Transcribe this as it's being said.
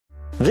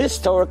This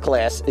Torah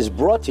class is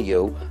brought to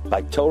you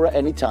by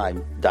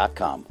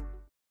TorahAnytime.com.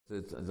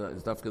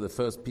 It's after the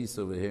first piece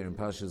over here in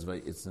Parshas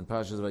it's in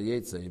Parshas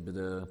Vayetze, but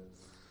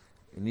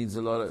it needs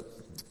a lot of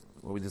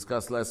what we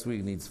discussed last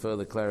week needs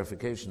further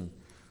clarification.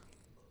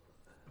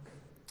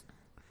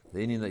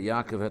 The Indian that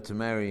Yaakov had to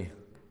marry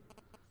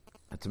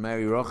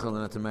Rachel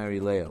and had to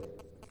marry Leah.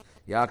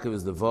 Yaakov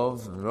is the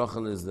Vov, and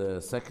Rachel is the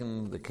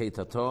second, the Kei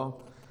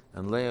Tato,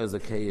 and Leah is the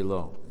Kei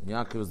Elo.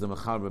 Yaakov is the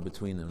Mecharba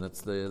between them.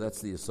 That's the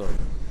Yesod.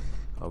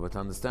 But to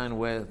understand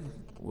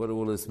what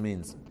all this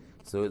means.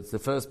 So it's the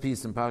first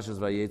piece in Parshas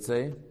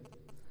Vayetze,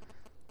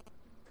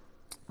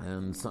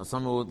 and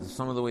some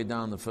of the way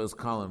down the first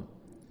column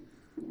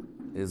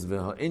is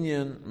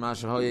V'ha'inyan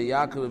Ma'ashahoya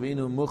Yaakov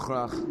Avinu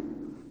Muchrach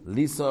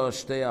Lisa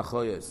Shtei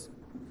Achoyes.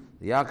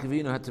 Yaakov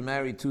Avinu had to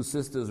marry two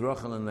sisters,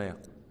 Rachel and Leah.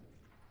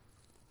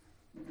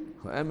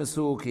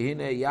 Ha'emesu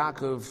Kihine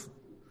Yaakov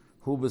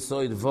Hu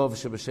B'soid Vov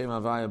Sheb'Shem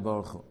Havaya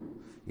Baruch Hu.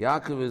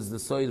 Yaakov is the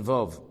Soid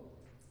Vov.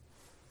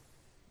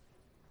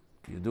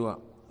 Yedua.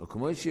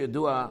 U'kumoish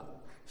Yedua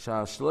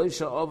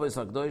Sha'ashloisha Ovis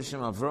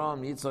HaKdoshim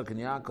Avram, Yitzchak, and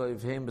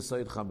Yaakov Heim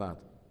B'soid Chabad.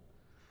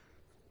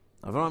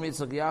 Avram,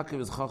 Yitzchak, Yaakov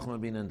is Chochma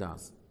Bin and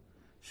Das.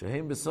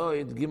 Sheheim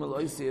B'soid Gimel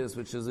Oisias,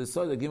 which is the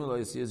Soid of Gimel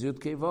Oisias,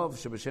 Yud Kei Vov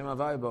Sheb'Shem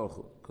Havaya Baruch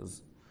Hu.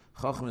 Because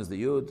Chochma is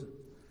the Yud,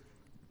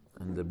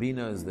 and the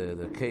Bina is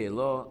the Kei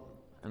Elo,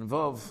 and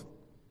Vov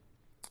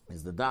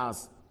is the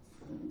Das.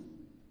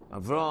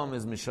 Avram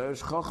is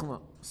Mishoresh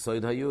Chochma,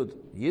 Soid HaYud.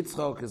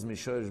 Yitzchak is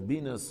Mishoresh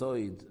Bina,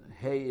 Soid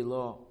Hei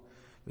Elo.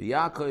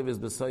 Yaakov is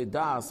Besoid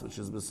Das, which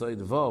is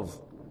Besoid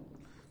Vov.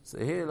 So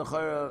here,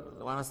 L'chora,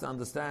 I want us to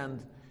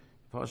understand,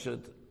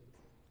 Pashat,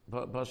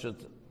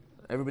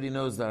 everybody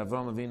knows that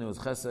Avraham Avinu is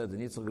Chesed,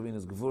 and Yitzchak Avinu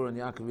is Gevurah, and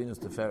Yaakov Avinu is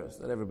Tiferes.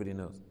 That everybody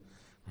knows.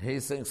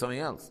 He's saying something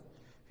else.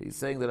 He's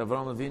saying that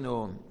Avraham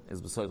Avinu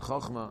is Besoid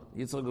Chochma,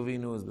 Yitzchak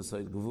Avinu is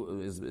Besoid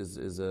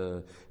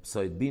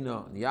Besoid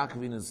Bina, and Yaakov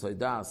Avinu is Besoid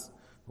Das.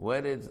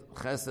 Where did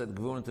Chesed,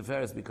 Gevurah, and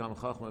Tiferes become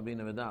Chochma,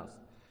 Bina, and Das?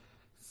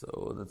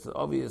 So that's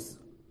obvious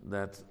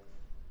that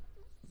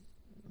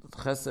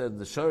Chesed,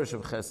 the shorish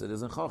of Chesed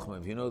is in Chochma.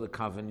 If you know the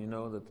Kavin, you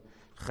know that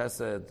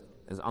Chesed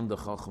is under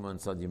Chochma and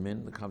Tzad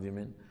Yamin, the Kav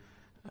Yamin,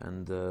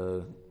 and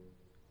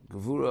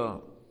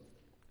Gevura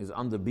is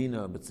under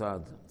Bina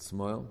b'Tzad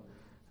Tzmoil,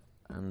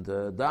 and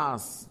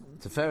Das,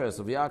 Tiferes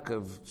of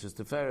Yaakov, which is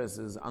Tiferes,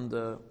 is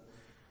under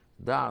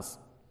Das,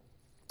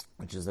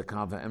 which is the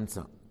Kav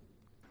Emtza.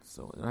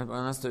 So I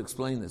have to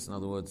explain this. In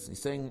other words,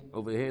 he's saying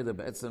over here that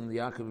Be'etzem the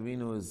Yaakov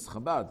Avinu is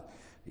Chabad.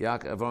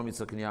 Avram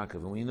Yitzchak and Yaakov,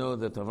 and we know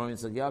that Avram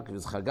Yitzchak Yaakov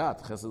is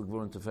Chagat, Chesed,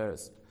 Gvur, and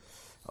Tiferes.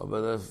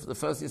 But the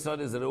first yisod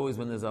is that always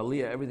when there's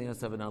Aliyah, everything has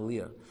to have an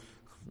Aliyah.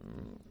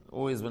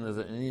 Always when there's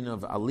an inyan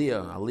of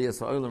Aliyah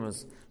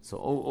Sa'olamas, so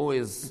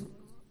always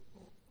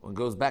when it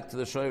goes back to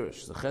the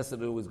Shoirish. So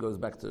Chesed always goes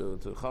back to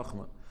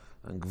Chachma,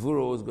 and Gvur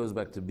always goes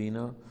back to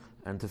Bina,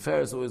 and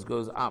Tiferes always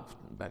goes up,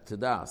 back to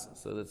Das.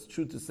 So that's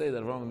true to say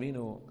that Avram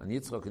Avinu and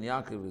Yitzchak and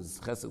Yaakov is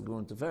Chesed, Gvur,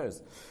 and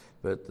Tiferes.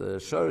 But the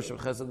shorish of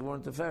Chesed, Gvur,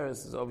 and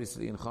Tiferes is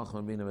obviously in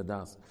Chachma, Bina, and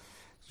Das.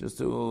 Just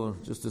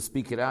to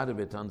speak it out a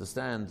bit, to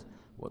understand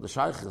what the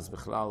shaykhs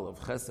b'chlal of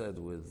Chesed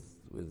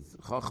with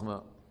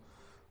Chachma,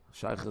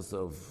 shaykhs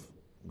of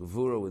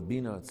Gevura with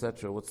Bina,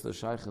 etc. What's the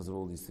shaykhs of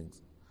all these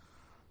things?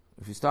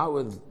 If you start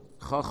with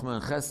Chachma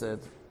and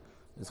Chesed,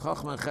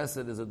 Chachma and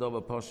Chesed is a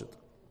dova poshet.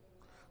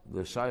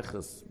 The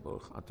shaykhs,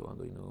 Baruch Atu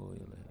Adonai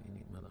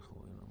Yini Melech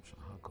Olam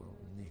Shahako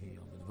Nihi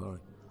Yom.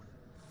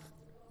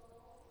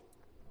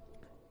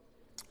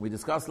 We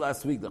discussed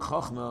last week that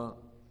Chachma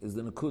is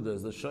the Nekuda,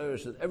 is the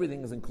Shoirish, that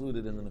everything is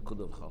included in the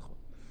Nekuda of Chachma.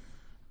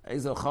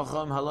 Ezo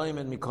Chacham Halayim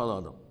and Mikol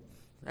Adam.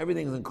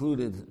 Everything is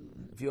included.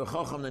 If you're a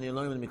Chacham, then you're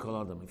Halayim and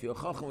Mikol Adam. If you're a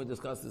Chacham, we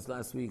discussed this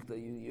last week, that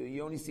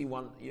you only see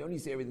one, you only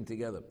see everything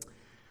together.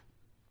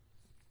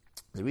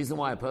 The reason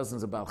why a person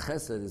is about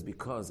Chesed is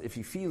because if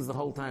he feels the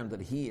whole time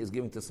that he is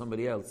giving to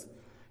somebody else,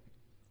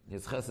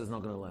 his Chesed is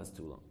not going to last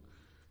too long.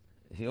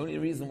 The only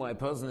reason why a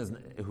person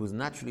who's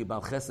naturally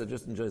about Chesed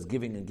just enjoys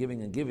giving and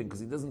giving and giving, because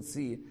he doesn't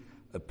see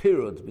a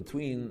period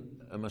between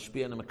a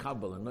Mashpia and a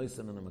Makabal, a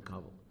Noisan and a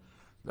Makabal.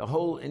 The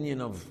whole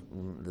Indian of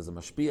there's a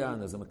Mashpia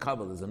and there's a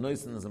Makabal, there's a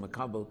Noisan, there's a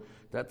Makabal,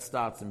 that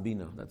starts in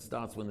Bina. That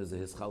starts when there's a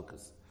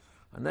Hischalkas.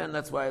 And then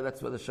that's where the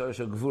Shorish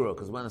of Gevura,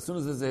 because as soon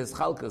as there's a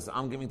Hischalkas,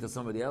 I'm giving to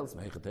somebody else,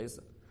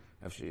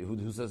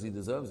 who says he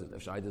deserves it?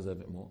 Actually, I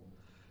deserve it more.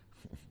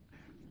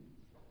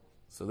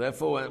 So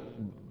therefore,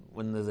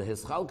 when there's a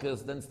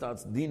hischalkas, then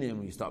starts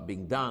dinim, you start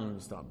being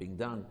done.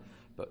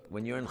 But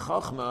when you're in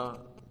chachma,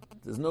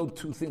 there's no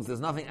two things. There's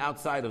nothing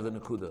outside of the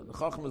nekuda. The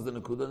chachma is the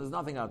nekuda. There's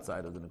nothing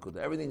outside of the nekuda.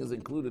 Everything is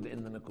included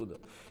in the nekuda.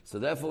 So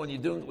therefore, when you're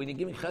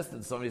giving chesed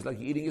to somebody, it's like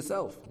you're eating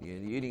yourself. You're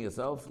eating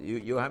yourself.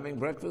 You're having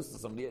breakfast to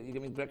somebody. You're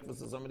giving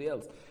breakfast to somebody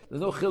else.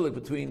 There's no chiluk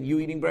between you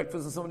eating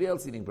breakfast and somebody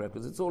else eating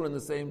breakfast. It's all in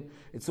the same.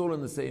 It's all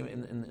in the same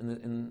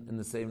in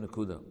the same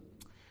nekuda.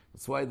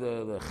 That's why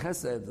the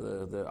chesed,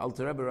 the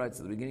Alter Rebbe writes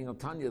at the beginning of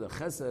Tanya, the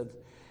chesed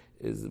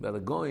is by the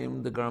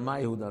goyim the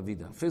garmayu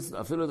davida.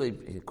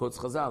 He quotes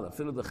Chazal.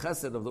 Afilu the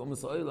chesed of the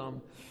umas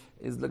ha'olam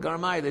is the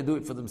garmai. They do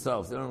it for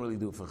themselves. They don't really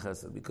do it for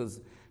chesed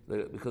because the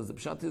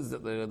pshat is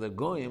that the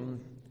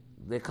goyim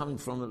they're coming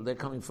from the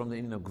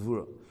inyan of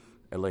gvura.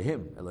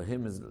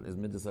 Elohim is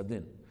midas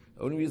adin.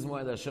 The only reason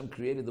why the Hashem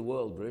created the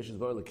world, Bereshit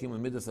bara Elokim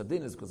and midas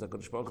adin, is because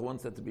HaKadosh Baruch Hu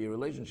wants that to be a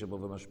relationship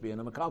of a mashpia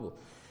and a makabel,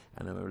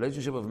 and a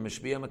relationship of a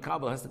mashpia and a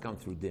makabel has to come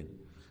through din.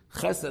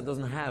 Chesed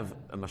doesn't have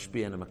a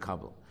mashpia and a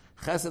makabel.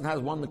 Chesed has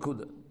one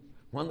nakuda.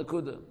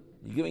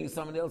 You're giving to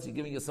somebody else, you're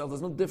giving yourself.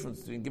 There's no difference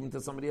between giving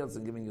to somebody else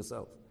and giving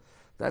yourself.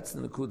 That's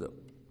the nakuda.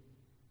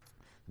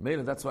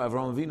 Maybe that's why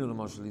Avraham Avinu, the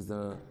Moshe, is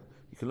the.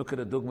 You can look at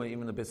a dogma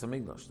even the Beis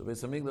Hamikdash. The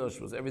Beis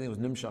Hamikdash was everything was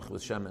nimshach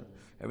with shemen.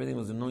 Everything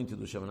was anointed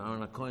with shemen.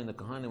 Aaron HaKohen, the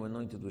Kohanim were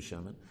anointed with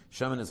shemen.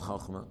 Shemen is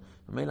chachma.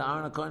 Maybe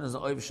Aaron HaKohen is the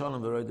oyev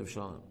shalom, the roid of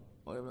shalom.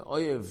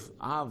 Oyev,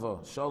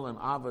 ava, shalom,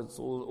 ava. It's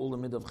all the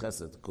mid of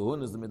chesed.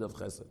 Kohun is the mid of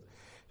chesed.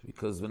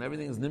 Because when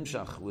everything is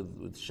nimshach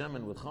with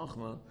shemen, with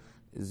chachma,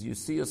 is you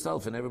see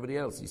yourself in everybody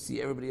else. You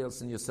see everybody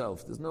else in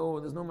yourself. There's no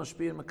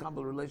mashpia and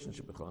makabel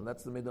relationship with chachma.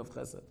 That's the mid of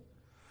chesed.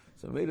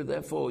 So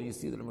therefore, you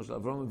see that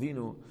Avraham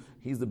Avinu,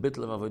 he's the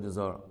bittul of Avodah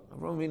Zarah.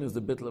 Avraham Avinu is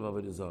the bittul of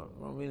Avodah Zarah.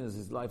 Avraham Avinu is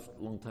his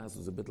lifelong task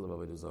was the bittul of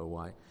Avodah Zarah.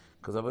 Why?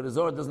 Because Avodah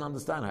Zarah doesn't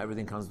understand how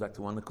everything comes back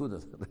to one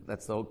nakuda.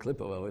 That's the whole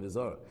clip of Avodah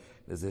Zarah.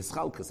 There's a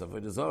hischalkus.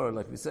 Avodah Zarah,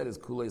 like we said, is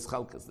kula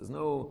hischalkus. There's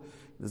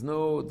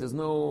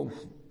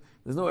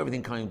no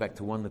everything coming back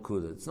to one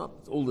nakuda. It's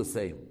all the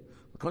same. On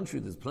the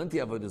contrary, there's plenty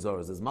of Avodah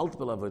Zarahs. There's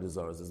multiple Avodah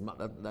Zarahs.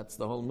 That's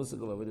the whole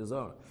musik of Avodah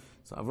Zarah.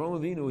 So Avraham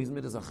Avinu, he's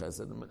midas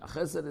chesed.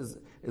 Chesed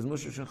is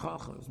mushish and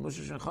chachma.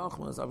 Mushish and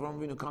chachma. So Avraham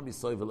Avinu can't be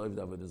soivel oiv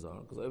Avodah Zarah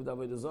because oiv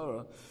Avodah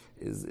Zarah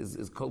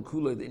is kol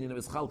kula the inyan of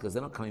his chalkas.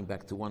 They're not coming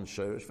back to one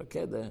shorish.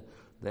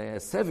 They're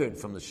severed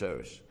from the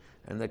shorish,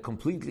 and they're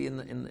completely in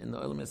the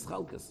olam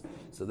chalkas.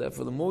 So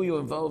therefore, the more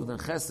you're involved in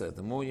chesed,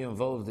 the more you're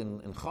involved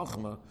in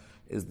chachma,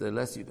 is the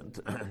less you can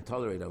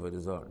tolerate Avodah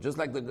Zarah. Just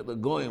like the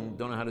goyim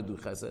don't know how to do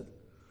chesed,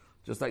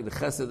 just like the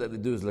chesed that they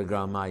do is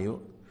legram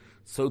mayu,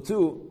 so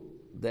too.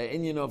 The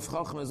inyan of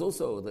chachma is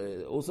also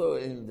they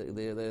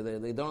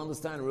don't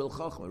understand real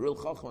chachma. Real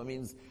chachma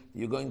means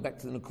you're going back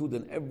to the nakuda,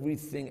 and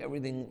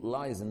everything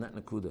lies in that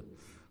nakuda.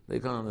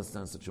 They can't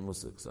understand such a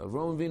musik. So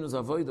Avraham Avinu's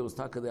avodah was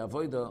taka the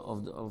avodah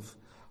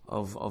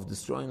of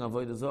destroying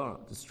avodah zarah,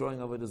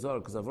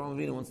 because Avraham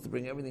Avinu wants to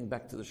bring everything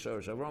back to the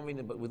shorish. Avraham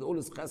Avinu, but with all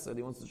his chesed,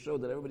 he wants to show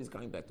that everybody's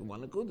coming back to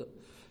one nakuda.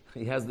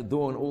 He has the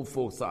door on all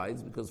four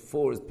sides because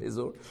four is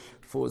pizur,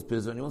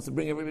 and he wants to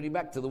bring everybody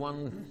back to the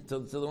one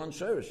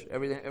shorish.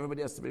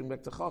 Everybody has to bring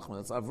back to chachma.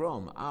 That's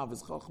Avraham. Av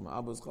is chachma.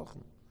 Abba is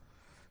chachma.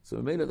 So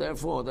we made it.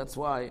 Therefore, that's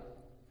why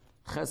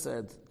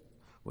chesed.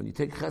 When you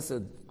take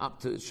chesed up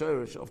to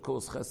shorish, of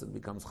course, chesed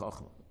becomes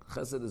chachma.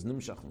 Chesed is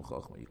nimshach from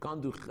chachma. You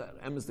can't do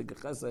emes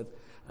chesed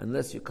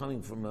unless you're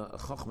coming from a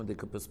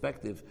chachmadik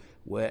perspective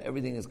where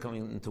everything is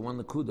coming into one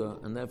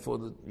nakuda, and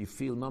therefore you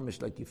feel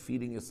mamish like you're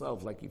feeding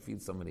yourself, like you feed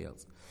somebody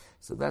else.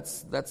 So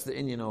that's the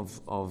inyan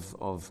of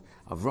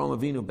Avraham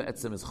Avinu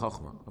be'etzem is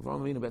chachma. Avraham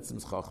Avinu be'etzem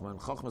is chachma, and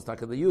chachma is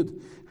taka the yud,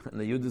 and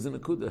the yud is a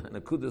nakuda, and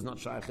a nakuda is not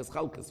shaykh his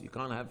chalkas. You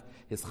can't have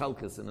his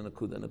chalkas in a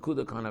nakuda. A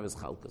nakuda can't have his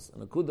chalkas. A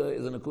nakuda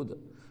is a nakuda,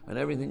 and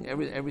everything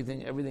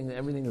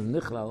is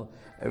nichlal.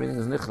 Everything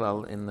is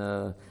nichlal in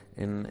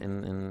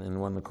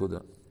one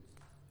nakuda.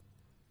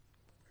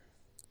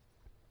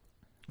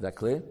 Is that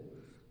clear?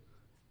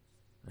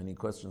 Any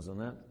questions on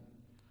that?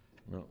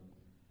 No.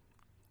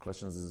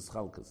 Questions is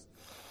chalkas.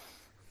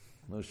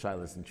 No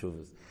shilas and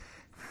chuvas.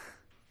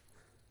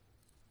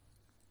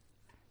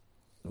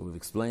 We've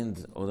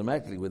explained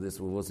automatically with this.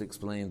 We've also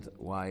explained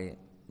why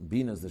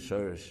Bina is the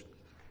shorish.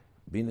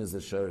 Bina is the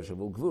shorish of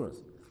all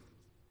gvuras.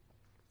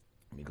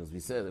 Because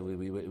we said that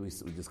we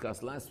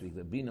discussed last week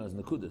that Bina is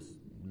nakudas.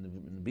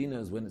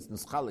 Bina is when it's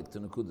nischalik to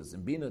nakudas.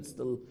 In Bina it's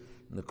still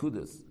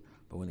nakudas.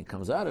 But when it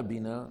comes out of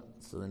Bina,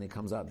 so then it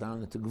comes out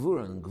down into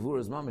Gvura, and Gvura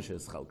is mamish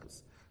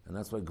hischalkus. And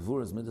that's why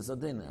Gvura is midas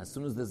adin. As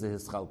soon as there's a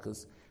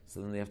hischalkus,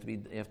 so then you have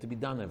to be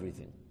done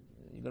everything.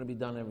 You're going to be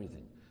done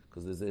everything.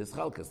 Because there's a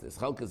hischalkus. The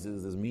hischalkus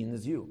is as mean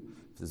as you.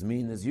 If there's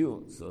mean as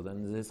you, so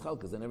then there's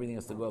hischalkus. Then everything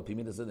has to go up.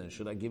 Midas adin.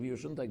 Should I give you or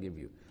shouldn't I give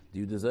you? Do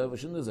you deserve or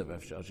shouldn't deserve? I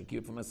should keep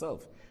it for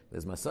myself.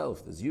 There's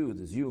myself, there's you,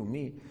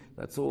 me.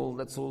 That's all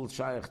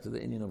shaykh to the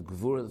inyan of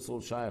Gvura. That's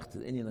all shaykh to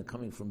the inyan of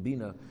coming from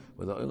Bina,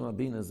 where the olam of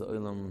Bina is the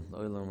olam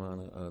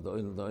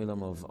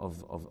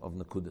of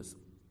Nakudas.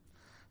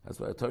 That's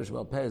why Torah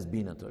Sheba'al Peh is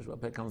Bina. Torah Sheba'al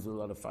Peh comes with a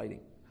lot of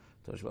fighting.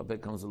 Torah Sheba'al Peh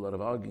comes with a lot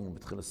of arguing.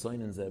 Because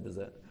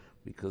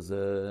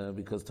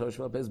Torah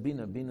Sheba'al Peh is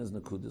Bina. Bina is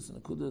Nakudas.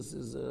 And Nakudas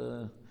is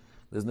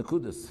there's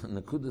Nakudas.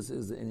 Nakudas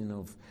is the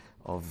inyan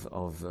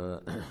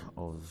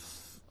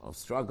of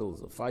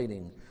struggles, of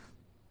fighting.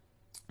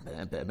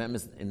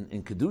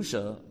 In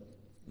Kedusha,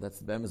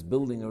 that's Bemis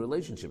building a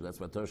relationship. That's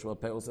why Torah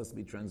Sheba'al Peh also has to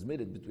be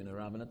transmitted between a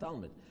Rav and a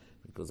Talmud,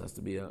 because it has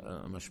to be a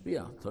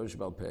mashpia. Torah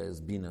Sheba'al Peh is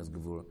Bina, as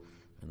Gevura,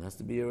 and there has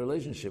to be a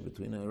relationship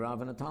between a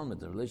Rav and a Talmud.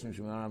 The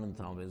relationship between a Rav and a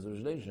Talmud is a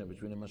relationship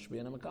between a mashpia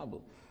and a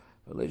makabel.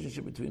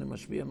 relationship between a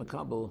mashpia and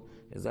makabel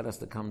is that has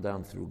to come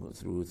down through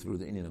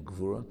the Indian of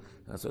gevura.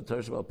 That's what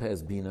Torah Shabbat Peh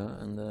is bina,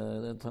 and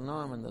the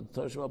Tanam and the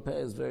Torah Shabbat Peh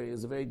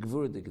is a very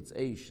gevuridik. It's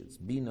eish, it's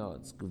bina,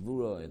 it's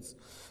gevura, it's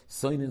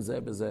soinin zeh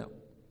bezeh.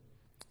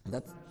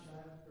 That's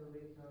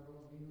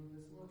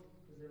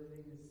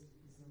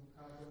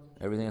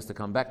everything has to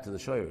come back to the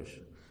shoyrish.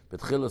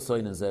 Betchila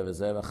soinin zeh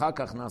bezeh,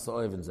 v'chakach nasa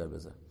oivin zeh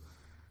bezeh.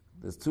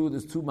 There's two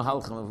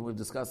mahalchim. We've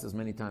discussed this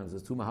many times.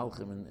 There's two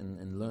mahalchim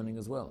in learning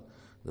as well.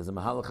 There's a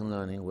mahalach in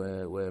learning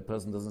where a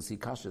person doesn't see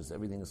kashas.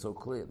 Everything is so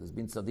clear. There's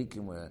been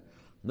tzaddikim where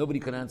nobody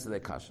can answer their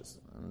kashas.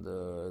 And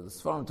the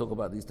Sfarim talk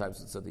about these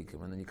types of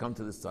tzaddikim. And then you come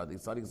to this tzaddik.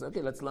 Tzaddik says,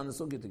 okay, let's learn the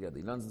sugya together.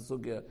 He learns the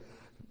sugya.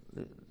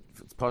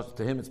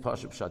 To him, it's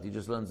pashup pshat. He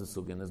just learns the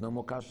sugya, and there's no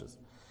more kashas.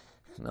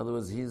 In other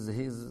words, he's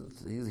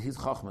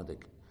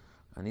chachmadik,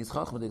 and he's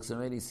chachmadik. So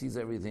maybe he sees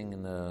everything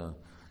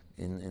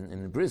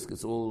in brisk.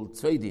 It's all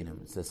tvei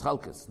dinim. It's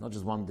eschalkes, not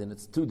just one din.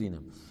 It's two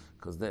dinim.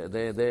 Because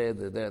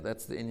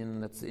that's the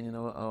Indian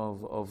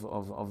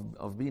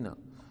of Bina.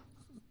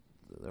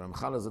 The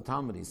Ramchal is a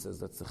Talmud. He says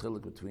that's the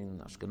chiluk between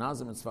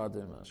Ashkenazim and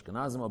Sfadim.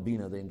 Ashkenazim or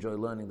Bina, they enjoy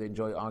learning, they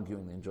enjoy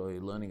arguing, they enjoy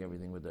learning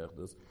everything with the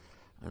Echdus.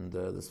 And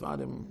the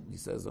Sfadim, he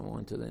says, they're more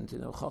into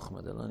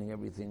Chochmah. They're learning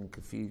everything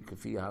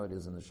kafi how it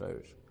is in the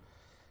Shirish.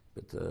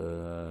 But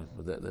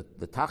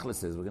the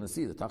Tachlis is, we're going to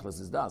see, the Tachlis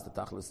is Das. The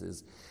Tachlis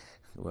is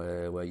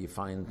where you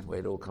find where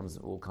it all comes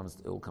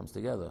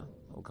together,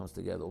 all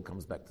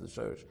comes back to the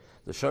shorish.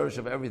 The shorish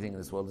of everything in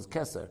this world is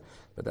keser,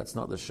 but that's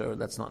not the shorish.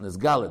 That's not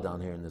nizgala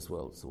down here in this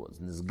world. So what's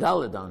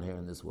nizgala down here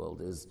in this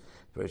world is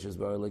precious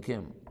bar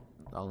lekim,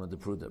 alma de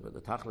pruda. But the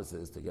tachlis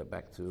is to get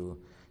back to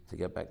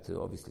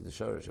obviously the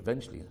shorish.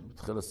 Eventually,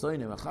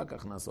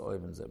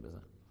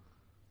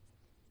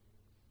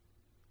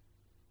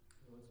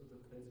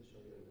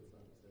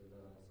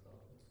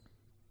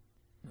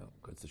 no,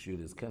 because the shir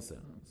is keser.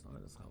 It's not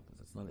as chalkas.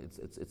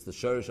 It's the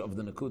shorish of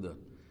the nakuda.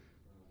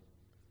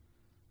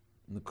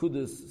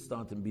 Nakudas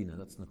start in Bina.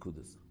 That's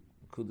Nakudas.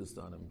 Nakudas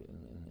start in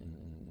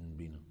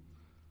Bina.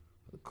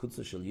 The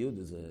Kutza Shel Yud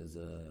is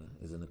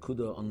a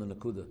Nakuda on the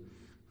Nakuda.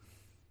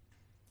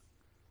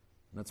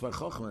 That's why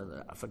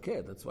Chochmah, I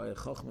forget, that's why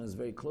Chochmah is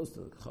very close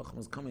to it. Chochmah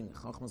is coming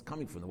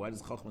from it. Why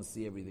does Chochmah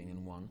see everything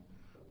in one?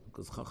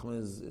 Because Chochmah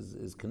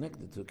is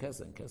connected to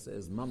Keseh, and Keseh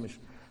is mamish,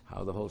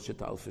 how the whole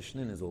Shita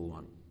al-Fishnin is all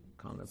one.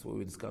 That's what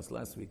we discussed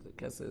last week. That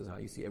Keseh is how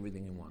you see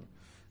everything in one.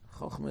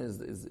 Chochmah is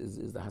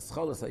the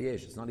Haschalas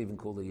HaYesh. It's not even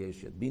called a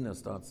Yesh yet. Bina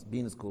is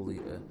called the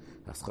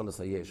Haschalas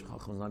HaYesh.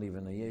 Chochmah is not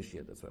even a Yesh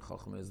yet. That's why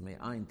Chochmah is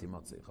Me'ayin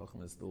Timatzeh.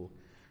 Chochmah is still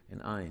in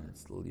Ayin.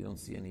 It's still, you don't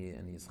see any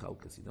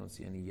Schalkas. You don't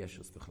see any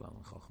Yeshus B'chlal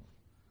in Chochmah.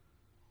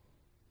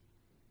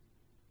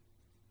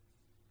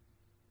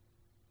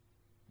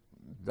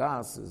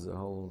 Das is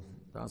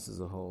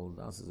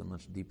a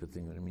much deeper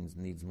thing. That it means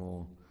needs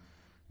more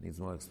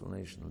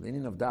explanation. The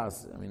Indian of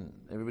Das, I mean,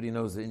 everybody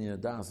knows the Indian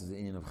of Das is the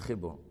Indian of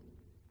Chibur.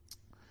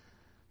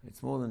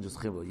 It's more than just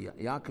Chibur.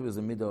 Yaakov is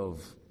the middle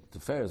of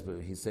Tiferes,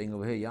 but he's saying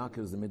over here,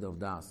 Yaakov is the middle of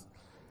Das.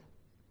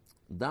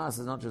 Das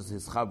is not just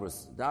his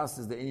chabras. Das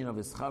is the Indian of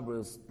his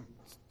chabras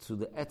to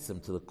the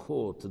etzem, to the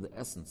core, to the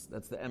essence.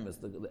 That's the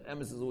emes. The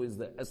emes is always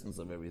the essence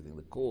of everything.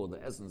 The core,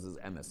 the essence is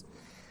emes.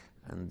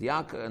 And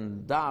Yaakov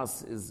and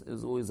Das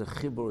is always a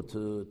chibur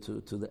to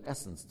the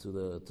essence, to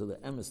the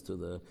emes, to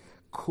the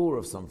core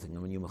of something.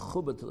 And when you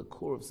mechuber to the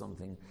core of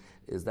something,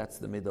 that's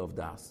the middle of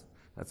Das.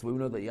 That's why we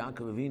know that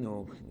Yaakov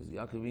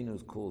Avinu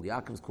is called.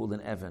 Yaakov is called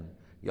an Evan.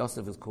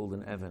 Yosef is called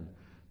an Evan.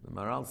 The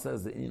Maral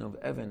says the meaning of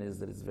Evan is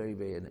that it's very,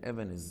 very. An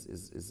Evan is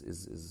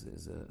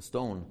a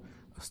stone.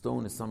 A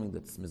stone is something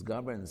that's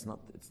misgaber and it's not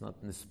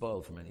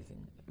spoiled from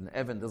anything. An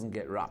Evan doesn't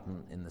get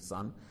rotten in the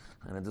sun,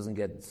 and it doesn't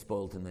get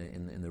spoiled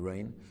in the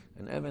rain.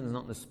 An Evan is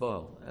not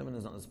nispoil. Evan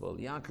is not nispoil.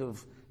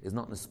 Yaakov is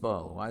not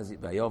nispoil. Why is it?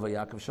 Vayova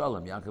Yaakov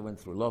Shalom. Yaakov went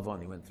through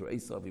Lavan. He went through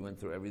Esav. He went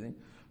through everything.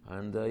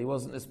 And he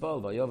wasn't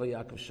nispoil. Vayova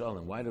Yaakov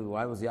Shalom. Why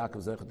was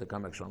Yaakov zechet to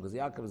come back Shalom? Because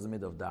Yaakov is the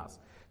middle of Das.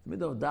 The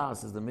middle of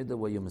Das is the middle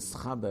where you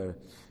mischaber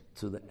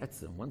to the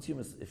etzem.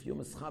 If you're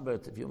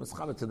mischaber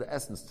to the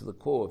essence, to the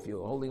core, if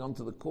you're holding on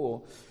to the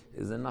core,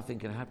 then nothing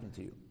can happen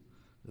to you.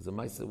 There's a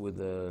ma'aseh with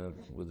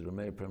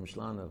Rameir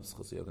Premishlan of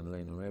Schus Yogan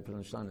Lein. Rameir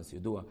Premishlan is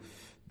Yedua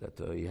that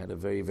he had a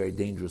very, very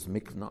dangerous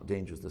mikveh. Not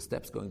dangerous. The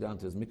steps going down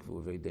to his mikveh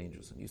were very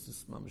dangerous, and he used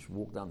to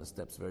walk down the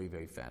steps very,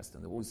 very fast.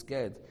 And they were always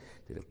scared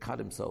that he'll cut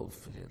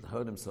himself, he'll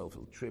hurt himself,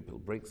 he'll trip, he'll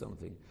break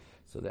something.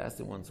 So they asked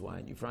him once, "Why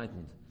aren't you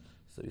frightened?"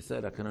 So he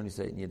said, I can only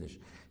say it in Yiddish.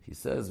 He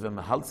says, "Wenn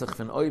man halt sich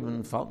von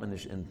oben, fällt man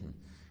nicht hinten."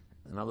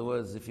 In other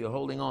words, if you're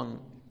holding on,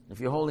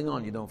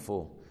 you don't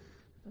fall.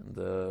 And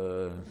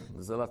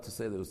there's a lot to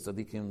say. There was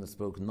tzaddikim that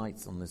spoke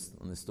nights on this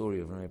story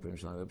of Rameir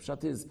Premishlan. The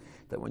pshat is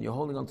that when you're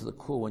holding on to the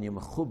core, when you're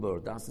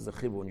mechuber, das is a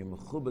chibur. When you're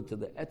mechuber to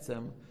the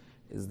etzem,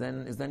 is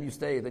then you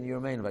stay, then you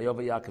remain.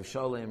 Vayova Yaakov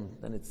Shalom.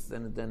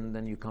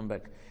 Then you come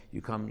back.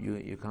 You come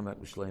back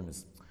with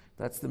shleimus.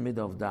 That's the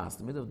middle of Das.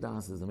 The middle of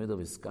Das is the middle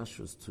of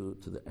iskashus to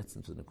the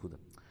etzem, to the nakuda.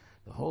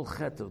 The whole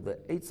chet of the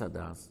Eitz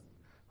Hadas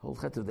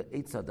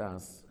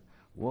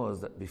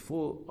was that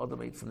before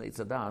Adam ate from the Eitz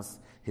Hadas,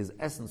 his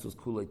essence was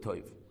kulei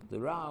toiv. The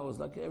Ra was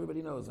like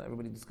everybody knows.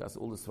 Everybody discussed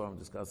all the Svarim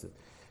discuss it.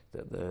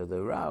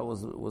 The Ra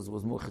was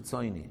more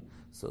chitzoni.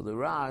 So the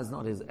Ra is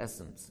not his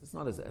essence. It's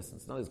not his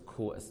essence. It's not his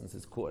core essence.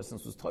 His core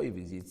essence was toiv.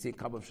 You see,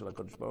 kabav shel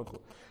HaKadosh Baruch Hu.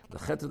 The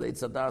chet of the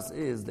Eitz Hadas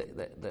is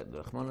that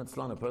Rachmana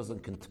litzlan, a person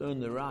can turn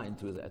the Ra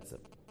into his etzem.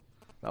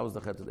 That was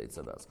the chet of the Eitz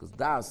Hadas, because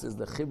das is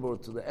the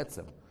chibur to the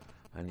etzem.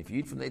 And if you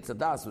eat from the Eitz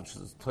Hadas, which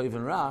is toiv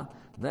and Ra,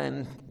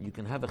 then you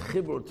can have a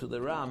chibur to the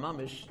Ra,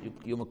 mamish.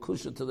 You're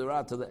makusha to the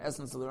Ra, to the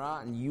essence of the Ra,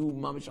 and you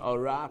mamish are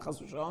Ra chas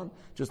v'shalom,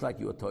 just like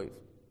you are toiv.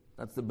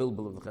 That's the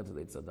bilbul of the chet of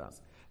the Eitz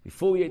Hadas.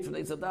 Before we ate from the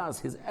Eitz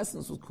Hadas, his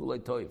essence was kulei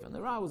toiv, and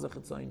the Ra was a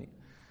chitzoni.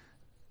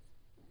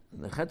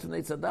 The chet of the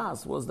Eitz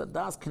Hadas was that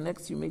das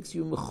connects you, makes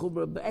you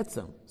mechuber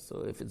be'etzem.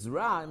 So if it's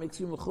Ra, it makes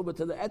you mechuber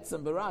to the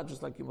etzem be'Ra,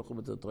 just like you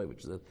mechuber to the toiv,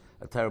 which is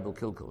a terrible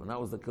kilkel. And that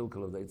was the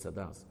kilkel of the Eitz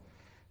Hadas.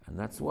 And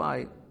that's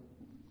why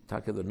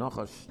Taka the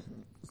Nachash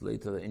is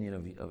later the Indian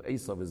of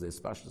Esav is the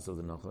especialist of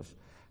the Nachash.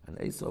 And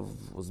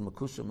Esav was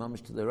makusha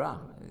mamish to the Ra.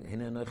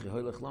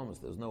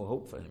 There was no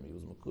hope for him. He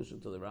was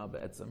makusha to the Ra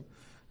be'etzem.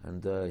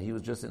 And he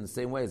was just in the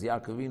same way as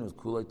Yaakov Avinu was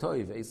kulei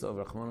toiv. Esav,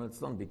 Rachmana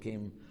litzlan,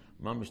 became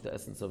mamish the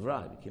essence of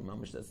Ra. He became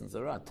mamish the essence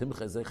of Ra.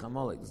 Timche zeich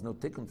Amalek. There's no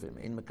tikkun for him.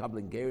 Ein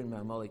mekabling gerin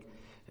me'Amalek.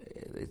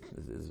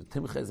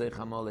 Timche zeich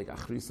Amalek.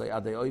 Achrisai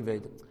adei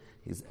oived.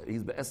 He's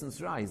the essence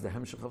Ra. He's the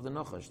hemshech of the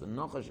Nachash. The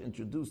Nachash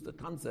introduced the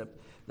concept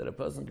that a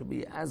person can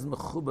be as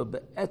mechuba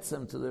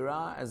be'etzem to the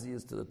Ra as he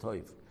is to the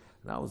toiv.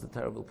 That was the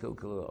terrible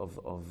kilkel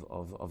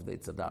of the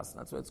Eitz Hadas.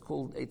 That's why it's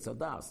called Eitz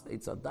Hadas.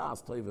 Eitz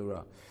Hadas toiv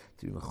Ra.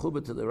 To be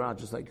mechuba to the Ra,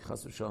 just like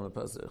chas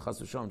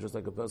v'shalom, just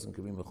like a person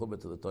can be mechuba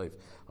to the toiv.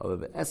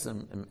 However,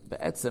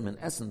 be'etzem in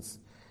essence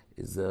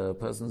is a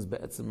person's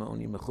be'etzem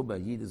only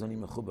mechuba. Yid is only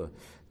mechuba.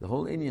 The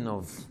whole Indian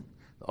of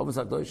the Avos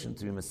HaKadoshim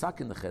to be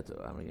mesakin the chet.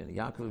 I mean,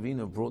 Yaakov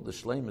Avinu brought the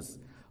shleimus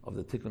of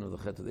the tikkun of the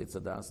chet of the Eitz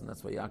Hadas, and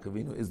that's why Yaakov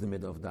Avinu is the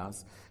midah of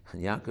das.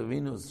 And Yaakov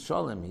Avinu is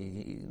shalom.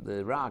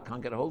 The Ra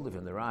can't get a hold of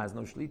him. The Ra has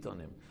no shlit on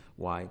him.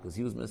 Why? Because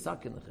he was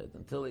mesakin the chet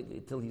until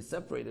he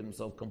separated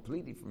himself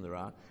completely from the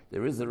Ra.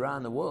 There is a Ra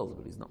in the world,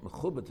 but he's not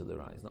mechuba to the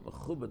Ra. He's not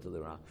mechuba to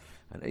the Ra.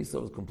 And Esau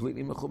was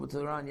completely mechuba to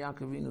the Ra, and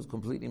Yaakov Avinu was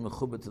completely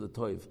mechuba to the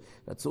toiv.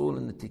 That's all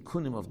in the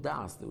tikkunim of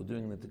das. They were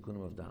doing the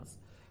tikkunim of das.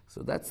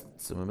 So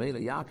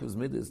Mamela Yaakov's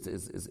midah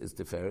is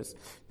Tiferes,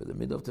 but the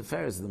midah of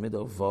Tiferes is the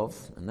midah of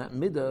Vov, and that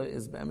midah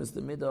is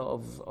the midah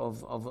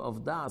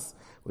of Das,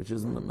 which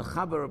is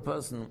mechaber a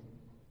person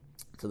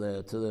to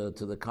the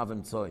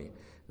kavam tzoi.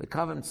 The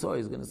kavam tzoi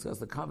is going to discuss.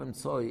 The kavam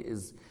tzoi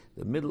is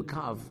the middle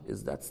kav.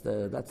 That's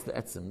the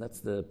etzem. That's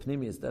the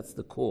pnimius. That's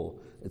the core.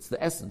 It's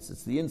the essence.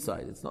 It's the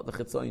inside. It's not the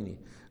chetzoini.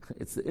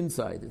 It's the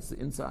inside. It's the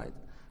inside.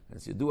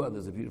 As Yedua,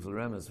 there's a beautiful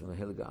remes from the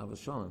Heliga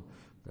Avos Shalom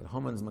that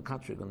Haman's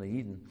makatrik on the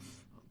Yidden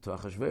to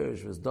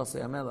Achashverosh was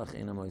Dosei HaMelech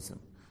in Amoisim.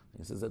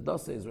 He says that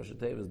Dosei is Rosh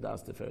Hashanah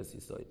Das Tiferes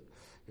Yisoid.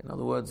 In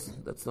other words,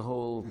 that's the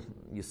whole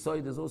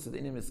Yisoid is also the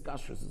Inim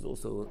Hiskashrus is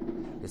also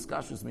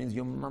Hiskashrus means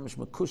you're mamish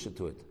makusha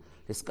to it.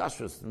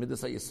 Hiskashrus,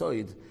 Midas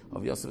HaYisoid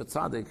of Yosef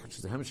Tzaddik, which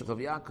is the Hemshech of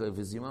Yaakov,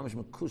 is you're mamish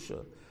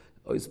makusha.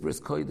 Ois Bris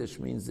Kodesh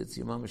means it's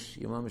you're mamish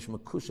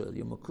makusha,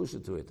 you're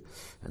makusha to it,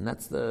 and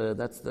that's the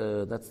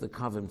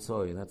kavim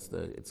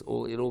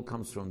tzoi. It all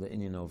comes from the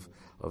inyan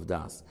of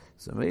das.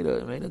 So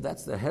Meila,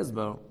 that's the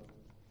hezbar.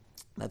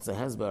 That's a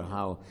hezbar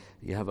how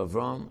you have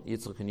Avram,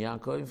 Yitzchak, and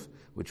Yaakov,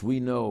 which we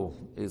know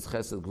is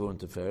Chesed, Gvur, and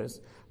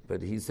Tiferes,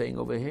 but he's saying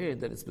over here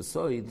that it's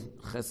Besoid,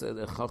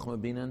 Chesed, Chachma,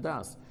 Bina, and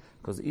Das.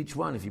 Because each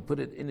one, if you put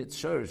it in its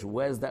shurish,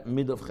 where's that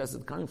mid of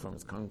Chesed coming from?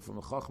 It's coming from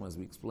a Chachma, as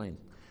we explained.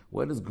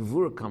 Where does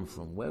Gvura come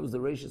from? Where was the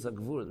Reishis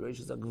HaGvura? The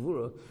Reishis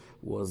HaGvura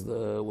was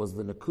the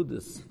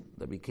Nekudis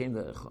that became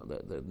the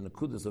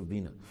Nekudis of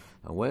Bina.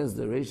 And where's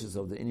the Reishis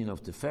of the Inyan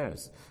of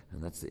Tiferes?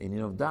 And that's the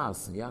Inyan of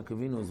Das. And Yaakov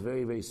Avinu is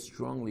very, very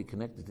strongly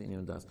connected to Inyan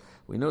of Das.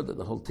 We know that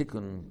the whole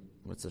Tikkun,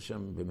 Mitzvah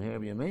Hashem B'meher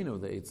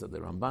B'yameinu, the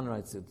Ramban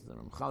writes it, the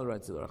Ramchal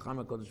writes it, the Racham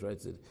HaKodesh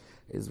writes it,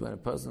 is when a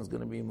person is going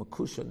to be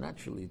makusha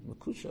naturally.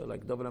 Makusha,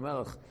 like David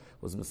HaMelech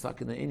was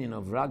masak in the Inyan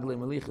of Ragle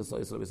Melichas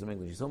Yisrael B'Sem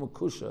English. He's so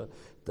makusha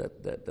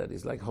that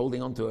he's like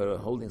holding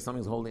onto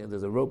something's holding,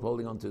 there's a rope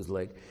holding onto his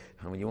leg.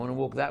 And when you want to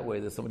walk that way,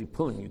 there's somebody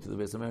pulling you to the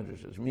B'Sem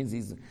English, which means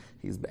he's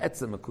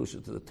be'etzem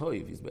makusha to the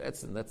toiv. He's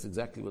be'etzem. That's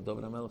exactly what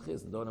David HaMelech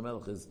is. And David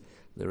HaMelech is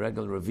the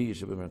regular Revi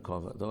Shabim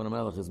Merkava. David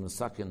HaMelech is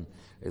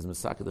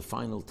masak the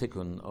final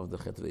tikkun of the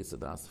Chet Eitz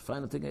Hadas. The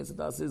final tikkun of Eitz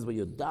Hadas is where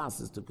your das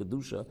is to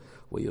kedusha,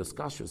 where your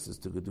skashus is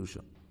to kedusha.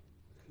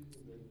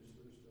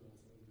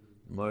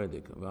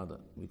 Moedik, Vada,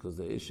 because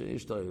the Isha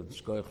Ishta,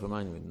 Shkoyach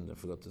reminded me, I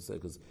forgot to say,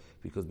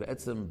 because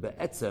Be'etzem, the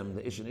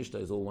Isha and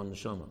Ishta is all one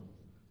neshama.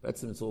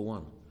 Be'etzem, it's all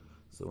one.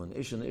 So when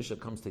Isha and Isha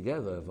comes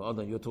together,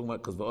 you're talking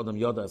about, because V'adam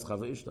Yoda is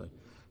Chava Ishta.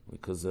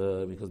 Because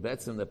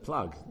Be'etzem, they're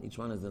plug, each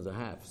one is a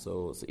half.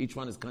 So each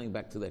one is coming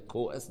back to their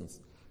core essence.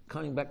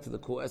 Coming back to the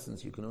core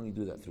essence, you can only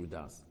do that through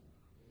Das.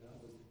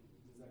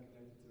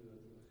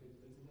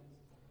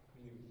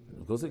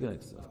 Of course it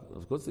connects.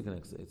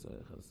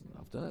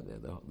 After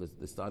that,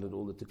 they started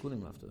all the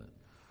tikkunim after that.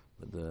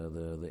 But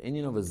the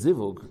inyan of a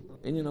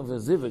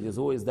zivug is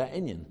always that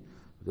inyan,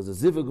 because a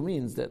zivug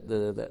means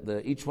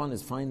that each one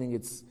is finding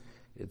its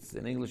It's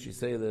in English you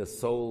say the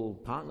soul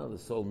partner, the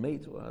soul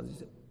mate. Or how do you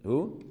say?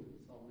 Who?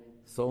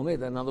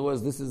 Soulmate. In other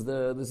words, this is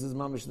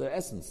mamish the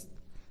essence,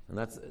 and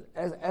that's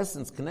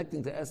essence.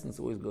 Connecting to essence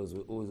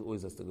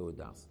always has to go with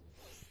das.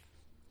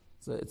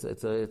 So it's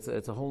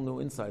a whole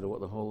new insight of what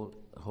the whole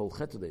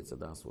Chetudei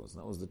Tzadas was.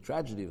 That was the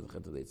tragedy of the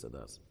Chetudei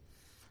Tzadas.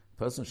 A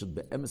person should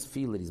be'emes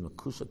feel that he's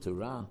makusha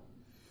Torah.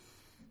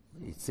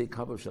 He'd say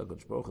kabav shel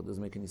Kodesh Baruch Hu. It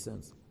doesn't make any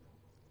sense.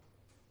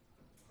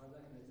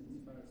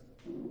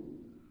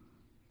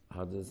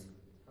 How does?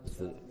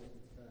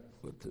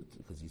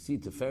 Because you see,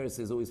 Tiferes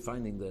is always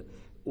finding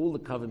all the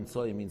Kavim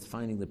Tzoya means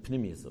finding the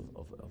pnimius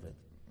of it.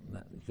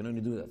 You can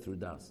only do that through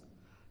das.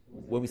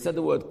 When we said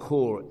the word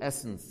core,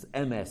 essence,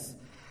 MS,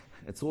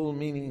 it's all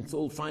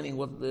finding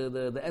what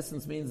the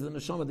essence means in the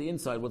neshama, the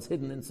inside, what's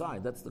hidden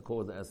inside. That's the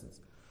core of the essence.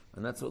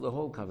 And that's what the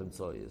whole Kavim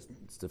Tzoya is.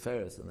 It's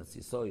Tiferes, and that's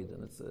Yisoid,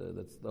 and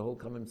that's the whole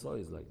Kavim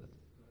Tzoya is like that.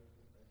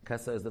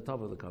 Kesa is the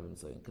top of the Kavim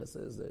Tzoya, and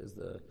Kesa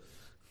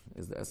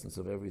is the essence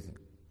of everything.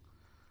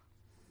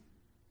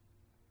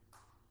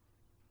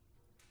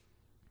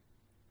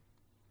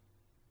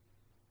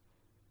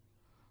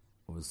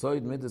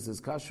 Besoid midas is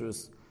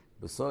kashrus,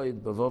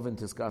 besoid bevovin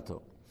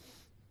tiskato.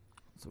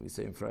 So we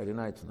say on Friday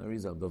night from the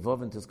Rizal,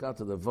 bevovin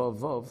tiskato, the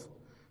vov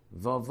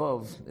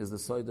is the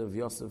soid of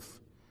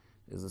Yosef,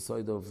 is the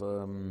soid of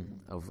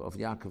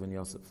Yaakov and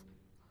Yosef.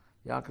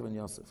 Yaakov and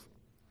Yosef.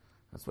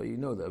 That's why you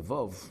know that a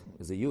vov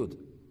is a yud.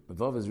 A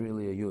vov is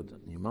really a yud.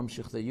 You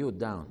mamshich the yud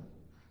down.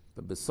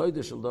 But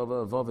besoid shel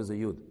dova, a vov is a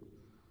yud.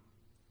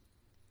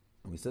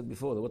 And we said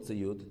before that what's a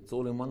yud? It's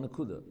all in one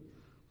nakuda.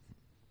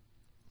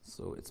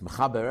 So it's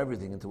mechaber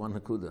everything into one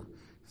nakuda.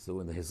 So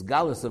when the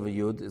hisgalus of a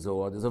yud is a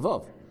what? Is a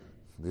vav.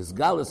 The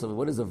hisgalus of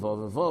what is a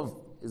vav? A vav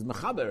is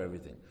mechaber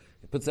everything.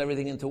 It puts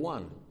everything into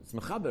one. It's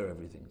mechaber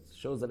everything. It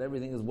shows that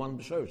everything is one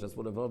b'shorish. That's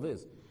what a vav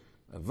is.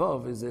 A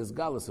vav is the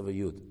hisgalus of a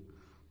yud.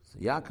 So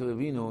Yaakov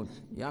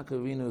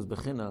Avinu is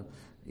bechina.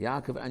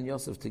 Yaakov and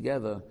Yosef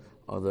together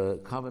are the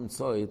kavim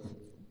tzoid.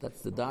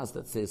 That's the das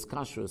that says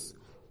kashrus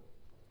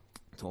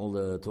to all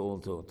the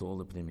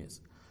pnimius.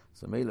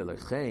 So Meila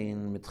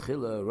Lechein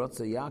Mitchila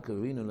Rotze Yaakov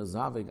Avinu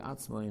Lazavig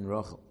Atzma in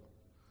Rachel.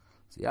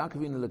 So Yaakov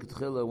Avinu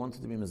Leketchila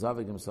wanted to be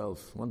Mezavig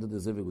himself, wanted to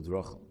zivig with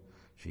Rachel.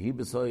 Shehi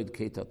besoid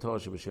Keitator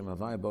Shebeshem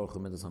Havai Baruch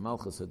Midas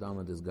Hamalchus Sedam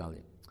Midas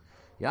Gali.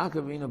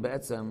 Yaakov Avinu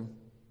be'etzem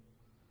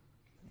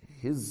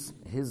his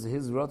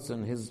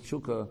rotzen, his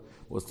tshuka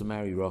was to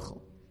marry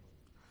Rachel.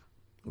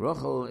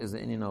 Rachel is the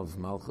inyan of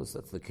Malchus.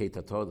 That's the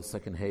Keitator, the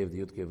second hay of the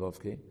Yudke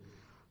Vovke.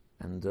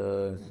 And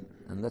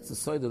that's the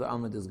side of the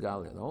Alma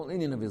Disgalia. The whole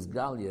Indian of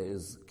Isgalia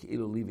is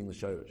Ki'ilu leaving the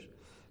Shorish.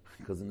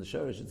 Because in the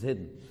Shorish it's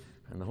hidden.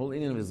 And the whole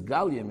Indian of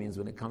Isgalia means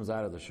when it comes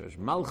out of the Shorish.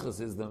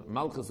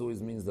 Malchus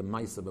always means the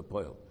Maisa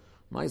B'Poil.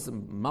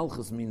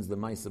 Malchus means the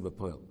Maisa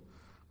B'Poil.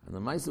 And the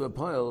Maisa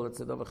B'Poil, it's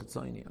a Dava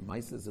Chitzayni.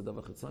 Maisa is a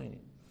Dava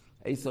Chitzayni.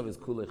 Esav is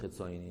Kulei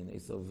Chitzayni. And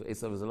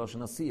Esav is a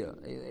Lashon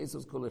Asiyah. Esav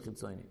is Kulei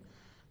Chitzayni.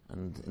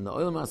 And in the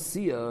Olam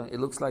Asiyah, it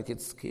looks like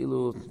it's it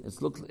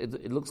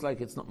looks like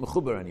it's not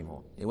mechuber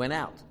anymore. It went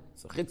out.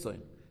 It's a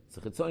chitzoin. It's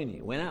a chitzoini.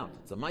 It went out.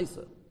 It's a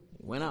maisa. It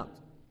went out.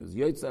 It was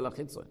yoytze la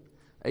chitzoin.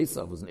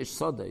 Esav was an ish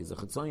soda. He's a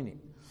chitzoini.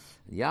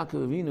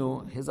 Yaakov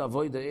Avinu, his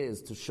avoida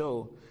is to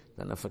show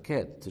the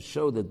nafaket, to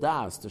show the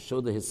das, to show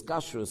the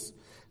hiskashrus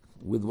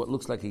with what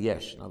looks like a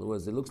yesh. In other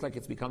words, it looks like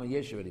it's become a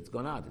yesh already. It's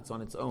gone out. It's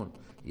on its own.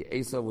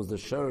 Esav was the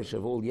shorish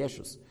of all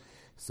yeshus.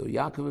 So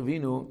Yaakov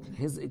Avinu,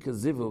 his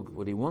zivug,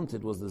 what he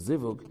wanted was the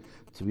zivug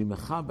to be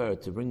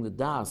mechaber, to bring the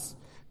das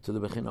to the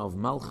bechina of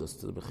Malchus,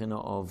 to the bechina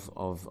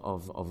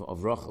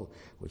of Rachel,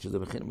 which is the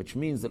bechina, which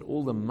means that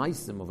all the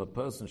maisim of a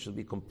person should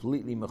be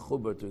completely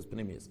mechuber to his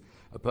pnimius.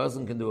 A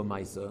person can do a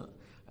maisa,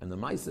 and the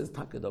maisa is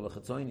taked of a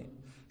chetzoini.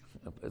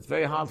 It's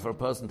very hard for a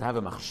person to have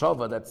a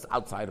machshava that's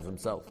outside of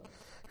himself,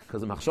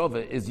 because a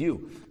machshava is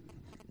you.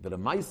 But a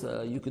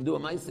maisa, you can do a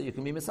maisa, you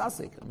can be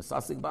misasik. A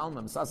misasik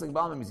balma. Misasik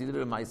balma means you did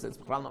a maisa, it's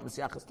not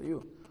misyachas to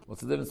you.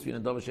 What's the difference between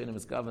a dovashen and a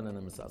miskavan and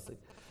a misasik?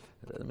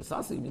 The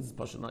misasik means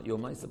it's not your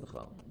maisa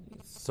b'chal.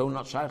 It's so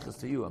not shaychas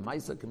to you. A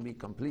maisa can be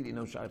completely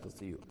no shaychas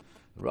to you.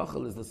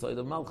 Rachel is the side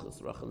of Malchus.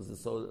 Rachel is the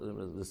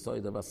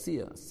side of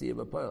Asiyah. Asiyah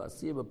b'poel.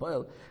 Asiyah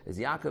b'poel is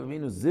Yaakov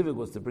Avinu's zivig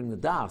was to bring the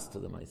das to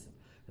the maisa.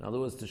 In other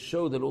words, to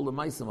show that all the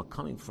Maisim are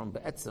coming from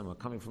Be'etzem, are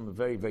coming from a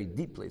very, very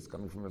deep place,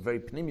 coming from a very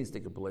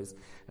pnimistic place,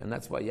 and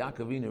that's why Yaakov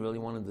Avinu really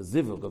wanted the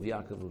Zivug of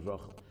Yaakov of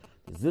Rachel.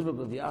 The Zivug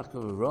of Yaakov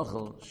of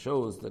Rachel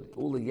shows that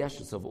all the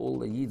Yeshus of all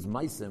the Yid's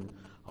Maisim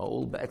are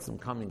all Be'etzem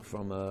coming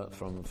from a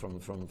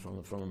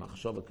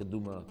Machshava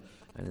Keduma,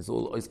 and it's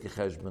all Oiske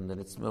Cheshbon, and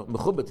it's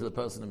Mechubah to the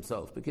person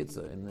himself.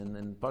 Bekitza,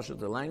 in Pashut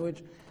the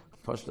language,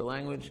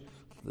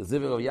 the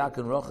Zivug of Yaakov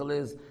and Rachel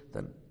is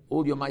that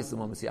all your Maisim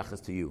are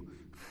Mesiachas to you.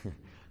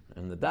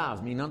 And the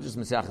dav mean not just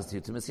Mesiachas to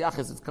you. To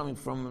Mesiachas, it's coming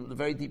from a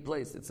very deep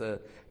place. It's a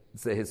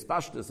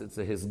hispashtus, it's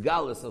a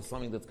hisgalus of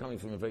something that's coming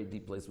from a very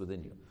deep place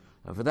within you.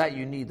 And for that,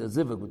 you need a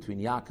zivug between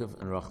Yaakov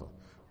and Rachel.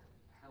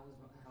 How is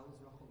Rachel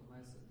the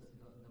Maisa?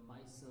 The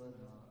Maisa,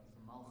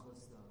 the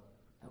Malchus,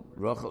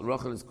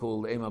 Rachel is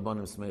called Ema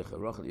Banim Smecha.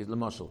 Rachel is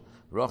Lemashal.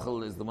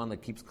 Rachel is the one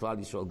that keeps Klal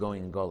Yisrael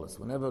going in Golus.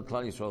 Whenever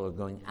Klal Yisrael are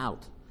going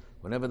out,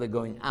 whenever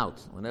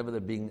they're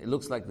being, it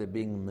looks like they're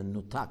being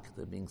menutak,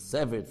 they're being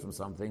severed from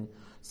something.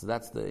 So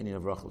that's the Indian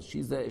of Rachel.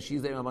 She's the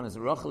Ema Banim.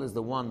 Rachel is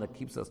the one that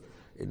keeps us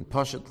in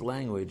Pashat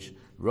language.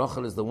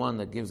 Rachel is the one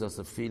that gives us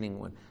a feeling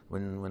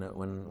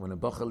when a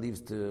bacha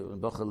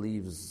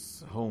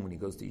leaves home and he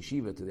goes to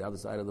yeshiva to the other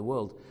side of the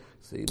world.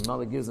 So his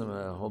mother gives him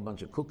a whole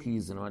bunch of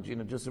cookies and a bunch,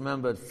 just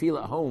remember, feel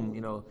at home.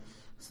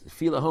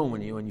 Feel at home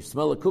when you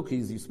smell the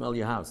cookies, you smell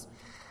your house.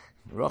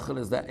 Rachel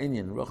is that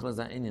Indian. Rachel is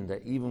that Indian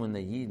that even when the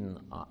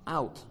Yidden are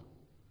out,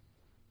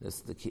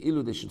 the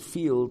Ki'ilu, they should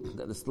feel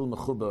that they're still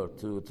mechubar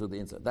to the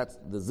inside. That's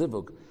the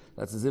zivug.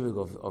 That's the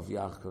zivug of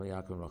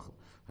Yaakov and Rachel.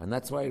 And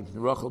that's why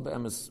Rachel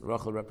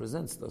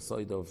represents the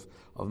side of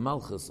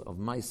Malchus, of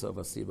Maisa, of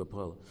Asir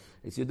B'Pol.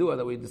 It's Yedua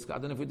that we discussed. I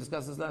don't know if we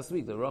discussed this last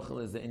week. The Rachel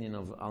is the Indian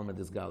of Alma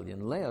Disgalia,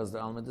 and Leah is the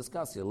Alma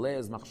Disgalia. Leah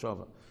is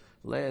Machshava.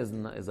 Leah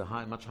is a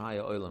much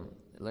higher oilam.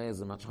 Leah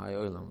is a much higher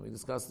oilam. We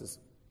discussed this.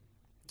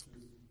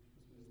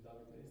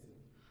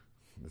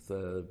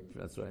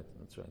 That's right.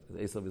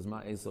 Esav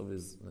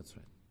is that's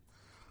right.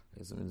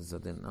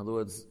 In other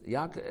words,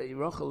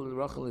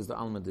 Rachel is the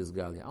Alma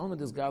Disgalia. Alma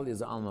Disgalia is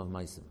the Alma of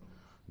Maisim.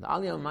 The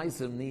Aliyah of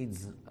Maisim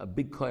needs a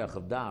big koyach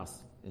of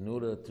das in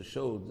order that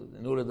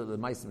the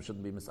Maisim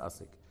shouldn't be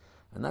misasik.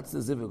 And that's the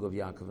zivug of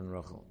Yaakov and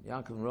Rachel.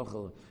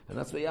 And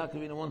that's what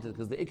Yaakov wanted,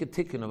 because the Ikka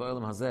Tikkun of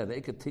Olam Hazeh, the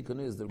Ikka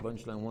Tikkun is that Rebbeinu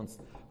Shalom wants,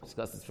 we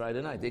discussed this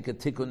Friday night, the Ikka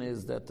Tikkun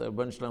is that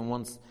Rebbeinu Shalom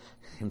wants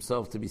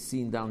himself to be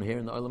seen down here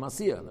in the Olam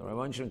Asiyah. The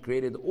Rebbeinu Shalom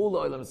created all the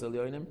Olam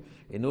Asiyah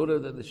in order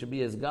that there should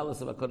be as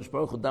galus of HaKadosh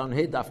Baruch Hu down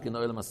here dafka in the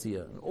Olam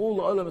Asiyah. And all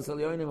the Olam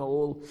Asiyah are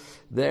all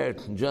there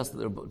just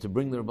to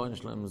bring the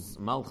Rebbeinu Shalom's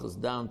Malchus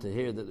down to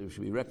here, that we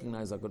should be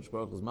recognized HaKadosh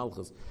Baruch Hu's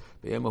Malchus.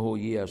 Be'emahu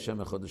yeh Hashem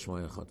echad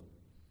u'shmo echad.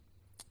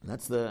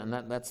 That's the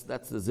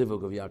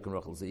zivug of Yaakov and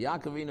Rachel. So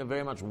Yaakov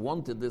very much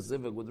wanted this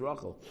zivug with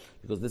Rachel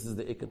because this is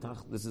the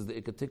ikatach, this is the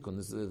ikatikun,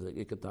 this is the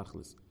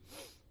ikatachlis.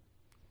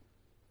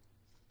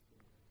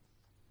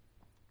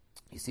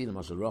 You see, the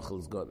Mashal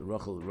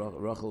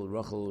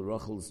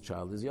Rachel's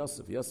child is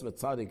Yosef. Yosef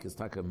Tzadik is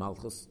Taka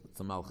Malchus. It's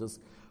a Malchus,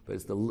 but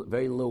it's the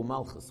very low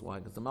Malchus. Why?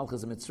 Because the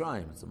Malchus in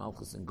Mitzrayim, it's a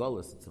Malchus in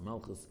Golis, it's a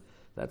Malchus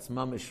that's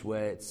mamish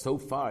where it's so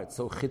far, it's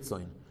so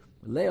chitzoin.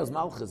 Leah's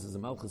Malchus is a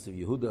Malchus of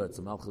Yehuda, it's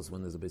a Malchus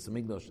when there's a Beis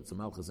HaMikdash, it's a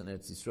Malchus in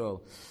Eretz Yisrael.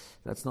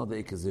 That's not the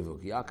Ikka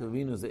Zivug. Yaakov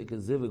Avinu is the Ikka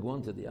Zivug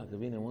wanted. Yaakov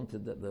Avinu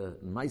wanted that the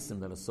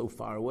Maisim that are so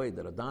far away,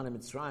 that are down in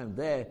Mitzrayim,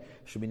 there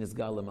should be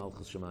Nizgal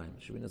Malchus Shemayim.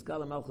 Should be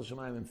Nizgal Malchus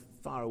Shemayim in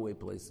far away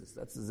places.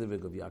 That's the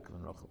Zivug of Yaakov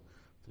and Rachel.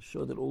 To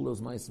show that all those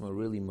Maisim are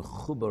really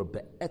mechubar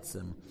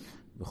be'etzem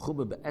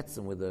with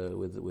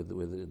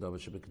the Davar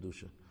Sheba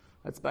Kedusha.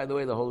 That's, by the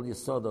way, the whole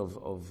yesod of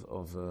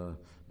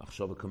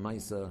Machshava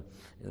Kamaisa.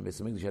 In the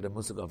Beis HaMikdash, you had a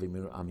musik of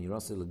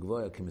Amirasa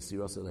L'Gvoya,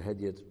 K'Mesirasa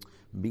L'Hedyet,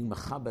 being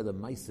machabed a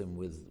maisim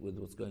with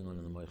what's going on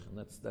in the Moich. And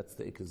that's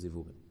the Ikka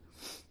Zivugin.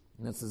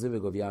 And that's the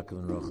Zivug of Yaakov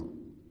and Rachel.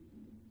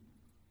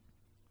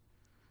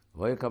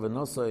 Hoya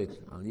Kavanosoi,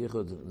 Al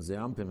Yichud,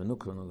 Ze'ampim, and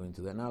Nukra, we're going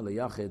to that now,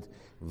 Le'yachid,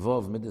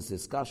 Vov, Midas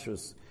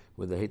Iskashrus,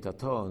 with the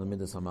Heitato and the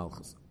Midas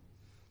HaMalchus.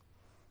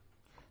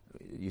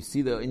 You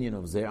see the Indian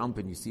of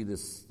Ze'ampim, you see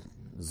this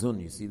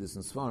Zun, you see this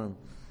in Sfarim,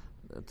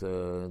 that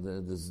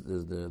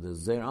the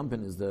Zeir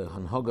Ampin is the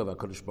Hanhoga of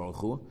HaKadosh Baruch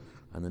Hu,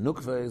 and the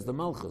Nukva is the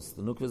Malchus.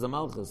 The Nukva is the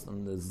Malchus,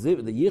 and the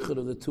Yichud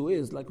of the two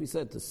is, like we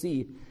said, to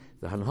see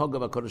the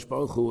Hanhoga of HaKadosh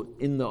Baruch Hu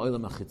in the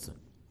Olam HaChitzon.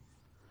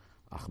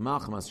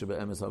 Achmach mas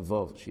shebe'emes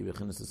havov, she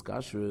bechinas es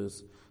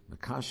kashrus,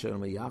 mekasher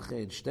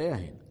meyached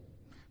shteyahin.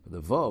 But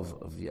the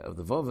Vov of the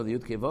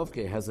Yudke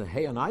Vovke has a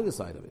hay on either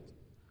side of it.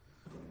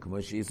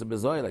 K'mosh Yisa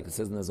Bezoy, like it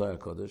says in the Zohar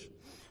Kodesh,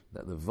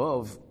 that the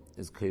Vov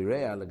is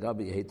Kireya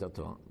Lagabi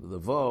Heitato. The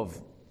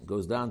Vov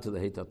goes down to the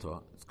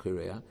Heitato. It's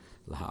Kireya.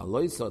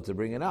 L'ha'aloisa, to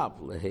bring it up.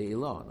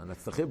 L'he'ilah. And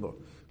that's the Chibur.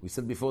 We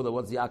said before that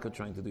what's Yaakov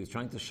trying to do? He's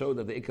trying to show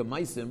that the Ikka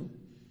Maisim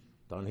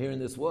down here in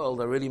this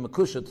world are really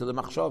Makusha to the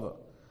Machshava.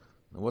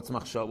 And what's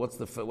Machshava? What's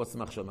the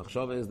Machshava?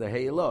 Machshava is the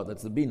He'ilah.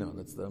 That's the Bina.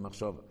 That's the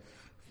Machshava.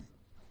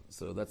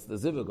 So that's the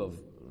Zivug of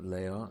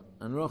Leah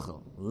and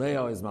Rachel.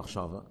 Leah is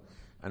Machshava,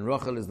 and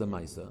Rachel is the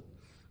Maisa.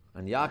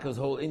 And Yaakov's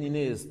whole inyan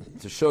is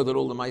to show that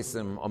all the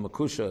Maisim are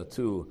Makusha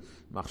to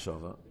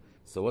Machshava.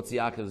 So what's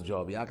Yaakov's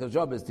job? Yaakov's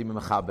job is to be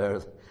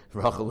Mechaber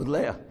Rachel with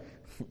Leah.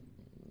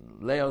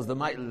 Leah is the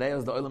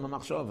Olam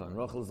HaMachshava, and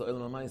Rachel is the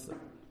Olam HaMaisa.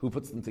 Who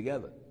puts them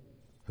together?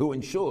 Who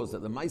ensures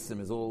that the Maisim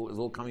is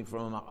all coming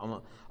from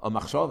a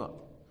Machshava?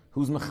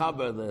 Who's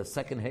Mechaber, the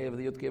second hay of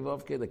the Yudke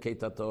Vavke, the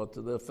Keitato,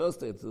 to the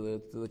first hay,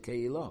 to the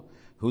Keilah?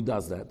 Who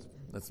does that?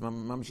 That's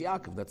Mamsh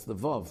Yaakov. That's the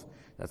Vav.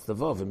 That's the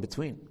Vav in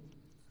between.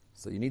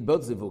 So you need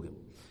both zivugim.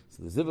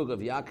 So the zivug of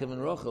Yaakov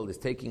and Rachel is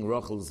taking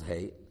Rachel's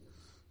hay,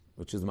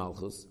 which is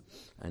Malchus,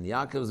 and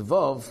Yaakov's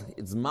Vov,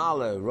 it's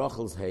Male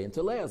Rachel's hay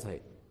into Leah's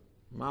hay.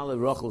 Male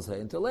Rachel's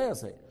hay into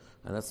Leah's hay.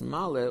 And that's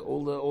Male,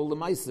 all the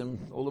Maisim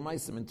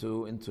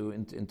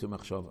into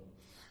Machshava.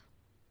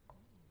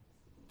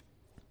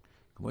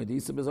 The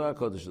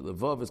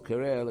Vav is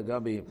Kereh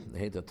Lagabi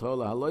Heita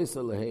Tola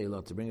Haloisa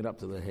Leheila, to bring it up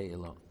to the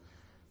Heila.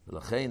 The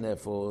Lachain,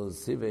 therefore,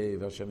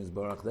 Sivev Hashem is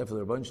Barach, therefore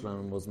the Rebbeinu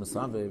Shalom was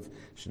Mesavev,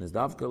 Sheniz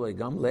Davka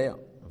Legam Leah,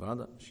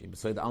 Vada, she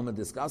besoid Alma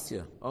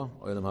Discassia,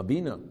 Oilam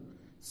Habina,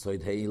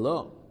 Soid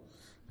Heila,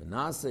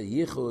 Venase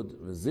Yichud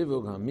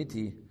Vezivug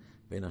Hamiti,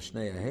 Ben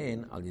Ashnei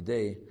Ahein, Al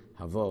Yidei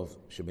Havov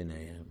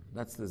Shebinayim.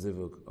 That's the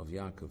Zivug of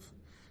Yaakov.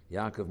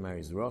 Yaakov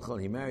marries Rachel.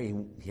 He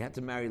had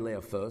to marry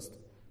Leah first,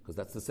 because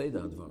that's the Seder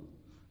Advar.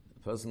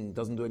 The person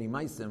doesn't do any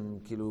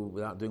Maisim kilu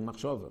without doing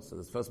Machshava. So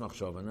there's first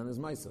Machshava and then there's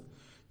Maisa.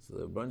 So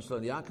the Rebbeinu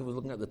Shalom Yaakov was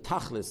looking at the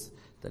Tachlis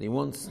that he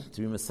wants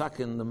to be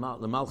Mesakin, the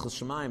Malchus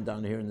Shemaim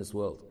down here in this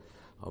world.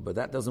 But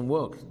that doesn't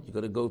work. You've got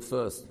to go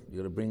first. You've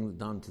got to bring it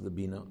down to the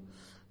Bina.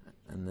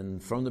 And then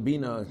from the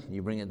Bina,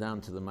 you bring it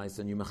down to the Maisa,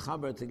 and you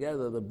mechaber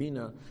together the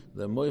Bina,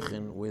 the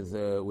Moichin, with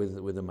the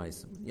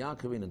Maisa.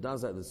 Yaakov Avinu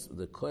does that.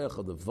 The koyach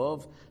of the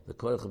Vav, the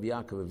koyach of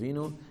Yaakov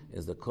Avinu,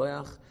 is the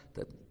koyach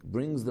that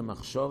brings the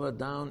machshava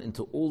down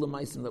into all the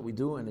Maisim that we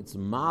do, and it's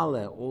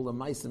male, all the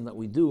Maisim that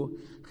we do,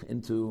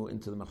 into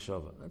the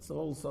machshava. That's the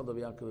whole sod of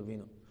Yaakov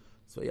Avinu.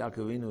 So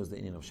Yaakov Avinu is the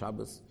Inyan of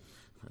Shabbos,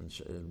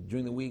 and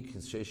during the week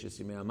is Sheishis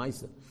Yimei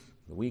Maisa.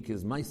 The week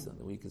is Maisa.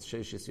 The week is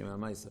Sheishis Yimei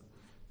Maisa.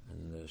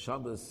 And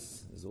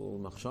Shabbos is all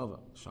machshava.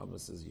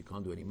 Shabbos is you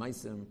can't do any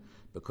maisim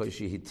because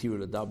she hitir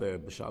ledaber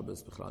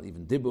b'Shabbos b'chlal,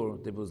 even dibur.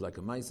 Dibur is like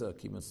a maisa.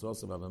 Kimas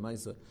rosav have a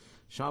maisa.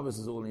 Shabbos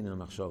is all in a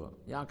machshava.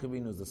 Yaakov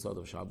Avinu is the sod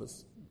of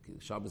Shabbos.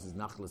 Shabbos is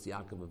nachlas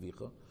Yaakov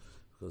Avicha,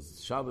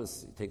 because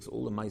Shabbos it takes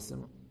all the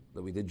maisim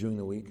that we did during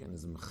the week and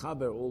is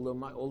mechaber all the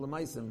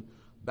maisim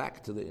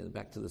back to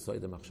the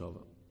side of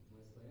machshava.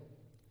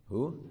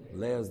 Who?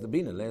 Leah is the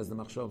bina. Leah is the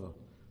machshava.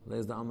 Leah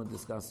is the alma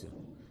discussion.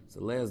 So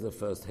Leah is the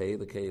first hey,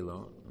 the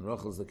keilo, and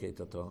Rachel is the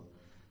keitato,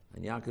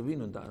 and Yaakov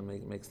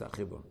Avinu makes that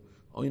chibur.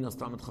 Oinas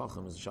Talmud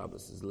Chacham is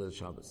Shabbos, is Leil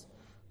Shabbos.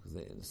 Because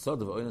the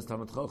sod of Oinas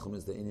Talmud Chacham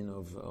is the inyan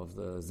of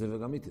the Zivig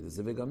Amiti.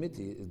 The Zivig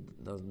Amiti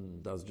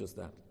does just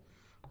that.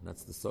 And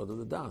that's the sod of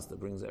the Das that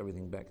brings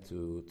everything back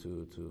to.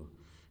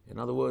 In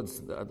other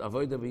words, the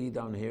avodah b'yi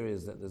down here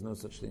is that there's no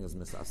such thing as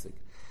mesasik.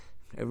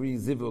 Every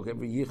zivuk,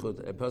 every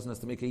yichud, a person has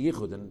to make a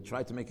yichud and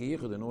try to make a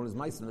yichud in all his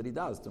meisim that he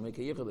does. To make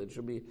a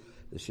yichud,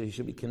 he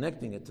should be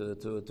connecting it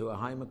to a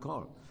high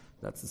makar.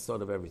 That's the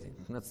sort of everything.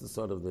 And that's the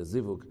sort of the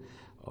zivuk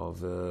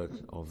of.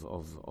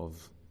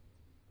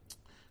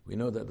 We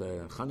know that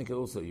the Chanukah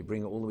also, you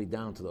bring it all the way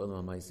down to the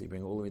Olam HaMaisa, you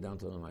bring it all the way down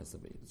to the Olam HaMaisa.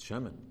 It's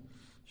Shemen.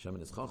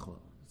 Shemen is Chachma.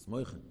 It's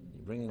Moichin.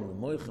 You're bringing the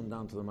Moichin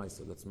down to the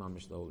Maisa. That's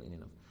mamish the whole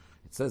inyan of.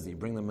 It says that you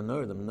bring the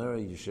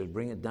menorah you should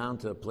bring it down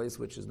to a place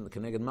which is in the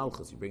Keneged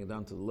Malchus. You bring it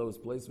down to the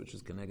lowest place, which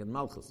is Keneged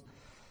Malchus.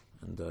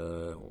 And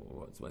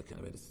it's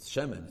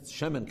Shemen. It's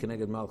Shemen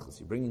Keneged Malchus.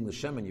 You're bringing the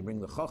Shemen, you bring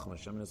the Chochma.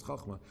 Shemen is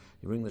Chochma.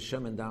 You bring the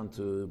Shemen down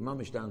to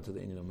Mamish, down to the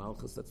Inyan of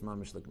Malchus. That's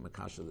Mamish like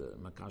Makasha,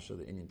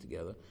 the Inyan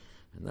together.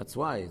 And that's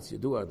why it's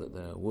Yedua that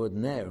the word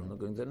Ner, I'm not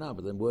going to that now,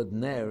 but the word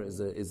Ner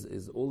is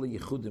all the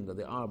Yichudim that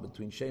there are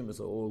between Shemus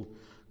are all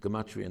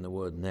Gematria in the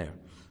word Ner.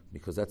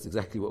 Because that's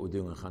exactly what we're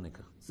doing in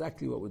Chanukah.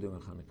 Exactly what we're doing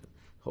in Chanukah.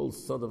 The whole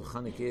sod of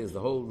Chanukah is, the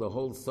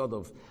whole sod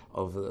of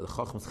the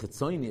Chachmas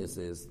Chitzonius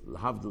is,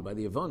 Havdil by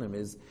the Yevonim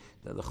is,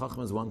 that the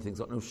Chachma is one thing, it's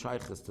got no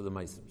shaykhs to the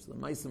Maisim. So the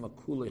Maisim are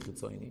Kulei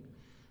Chitzoni.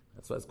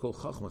 That's why it's called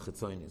Chachma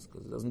Chitzonius,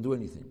 because it doesn't do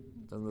anything.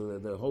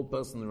 The whole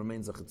person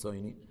remains a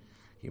Chitzoni.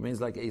 He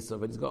remains like Esau,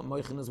 but he's got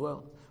Moichin as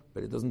well.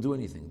 But it doesn't do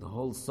anything. The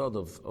whole sod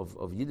of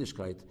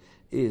Yiddishkeit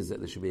is that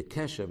there should be a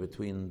kesha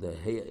between the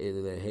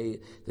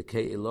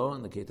Ke'ilah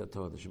and the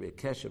Ke'tatah. There should be a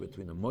kesha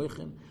between the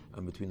Moichin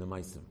and between the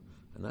Maisim.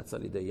 And that's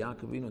Alidei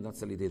Yaakov Avinu, and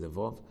that's Alidei the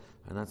Vav,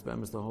 and that's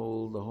the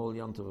whole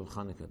Yontav of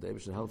Chanukah. The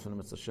Eibush should help from the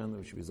Mitzvah Shem,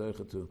 we should be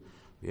Zoicha to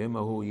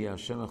V'yemahu Yeh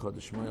Hashem Echad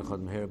Shmo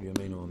Echad Meher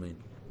B'Yameinu Amen.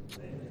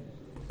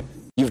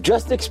 You've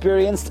just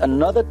experienced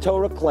another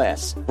Torah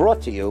class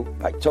brought to you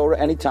by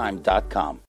TorahAnytime.com.